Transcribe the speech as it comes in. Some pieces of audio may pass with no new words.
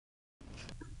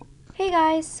Hey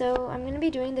guys, so I'm going to be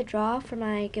doing the draw for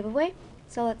my giveaway,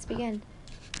 so let's begin.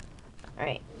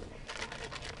 Alright.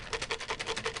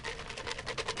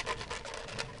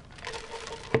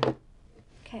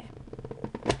 Okay.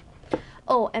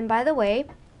 Oh, and by the way,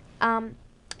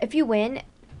 if you win,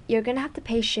 you're going to have to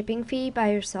pay shipping fee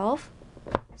by yourself.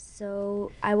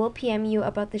 So I will PM you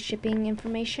about the shipping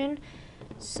information,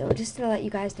 so just to let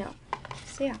you guys know.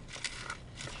 So yeah.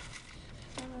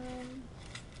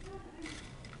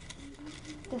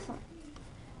 This one.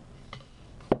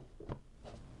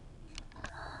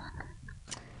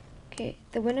 Okay,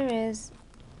 the winner is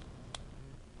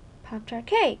Pop-Tart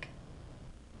Cake.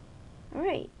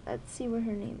 Alright, let's see where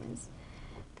her name is.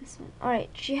 This one. Alright,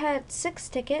 she had 6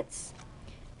 tickets.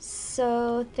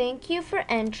 So thank you for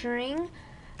entering.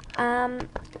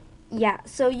 Yeah,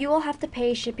 so you will have to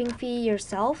pay shipping fee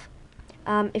yourself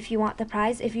if you want the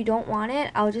prize. If you don't want it,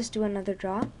 I'll just do another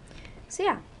draw. So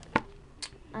yeah.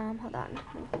 Hold on.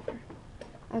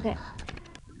 Okay.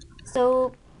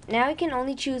 So now you can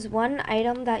only choose one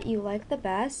item that you like the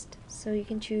best. So you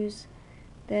can choose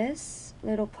this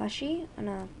little plushie on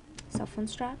a cell phone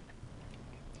strap.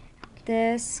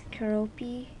 This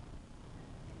Keroppi.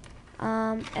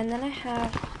 And then I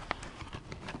have,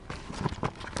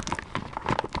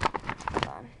 hold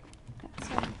on, got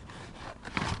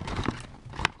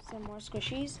some more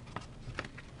squishies.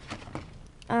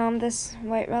 This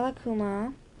white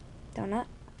Rilakkuma donut,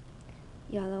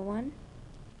 yellow one,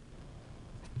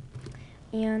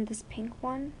 and this pink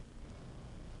one.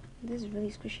 This is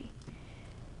really squishy.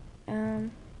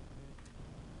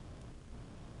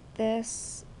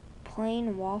 This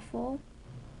plain waffle,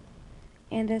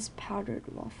 and this powdered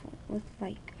waffle with,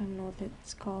 like, I don't know what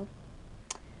it's called.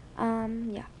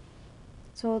 Yeah.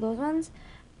 So those ones,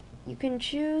 you can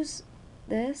choose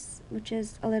this, which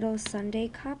is a little sundae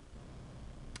cup.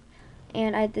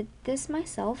 And I did this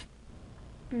myself.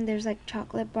 And there's like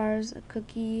chocolate bars, a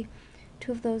cookie,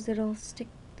 2 of those little stick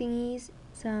thingies,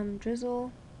 some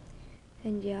drizzle,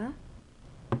 and yeah.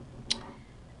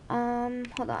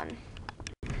 Hold on.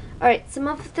 Alright, some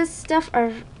of this stuff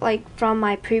are like from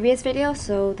my previous video.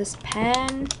 So this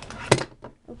pen,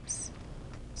 oops,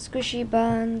 squishy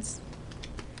buns,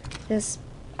 this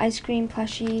ice cream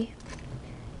plushie,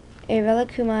 a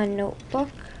Rilakkuma notebook,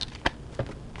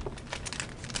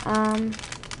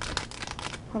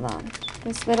 hold on,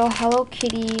 this little Hello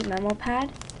Kitty memo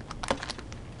pad,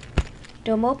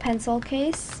 Domo pencil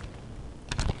case,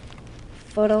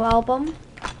 photo album,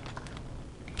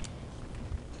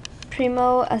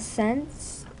 Primo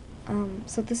Essence,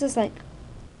 so this is like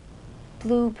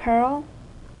blue pearl,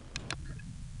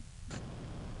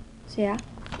 so yeah,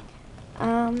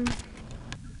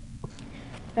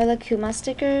 Rilakkuma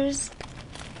stickers,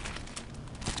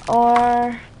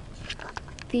 or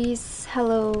these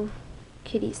Hello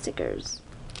Kitty stickers.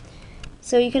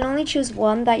 So you can only choose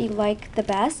one that you like the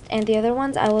best, and the other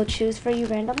ones I will choose for you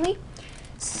randomly.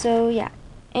 So yeah,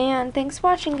 and thanks for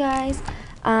watching, guys.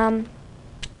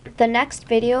 The next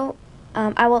video,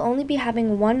 I will only be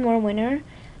having one more winner,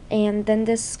 and then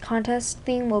this contest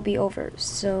thing will be over.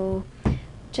 So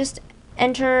just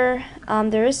enter,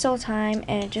 there is still time,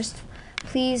 and just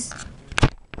please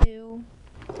do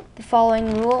the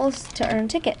following rules to earn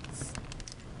tickets.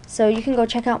 So you can go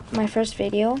check out my first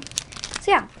video. So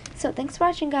yeah, so thanks for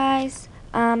watching, guys.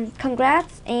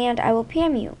 Congrats, and I will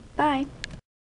PM you. Bye.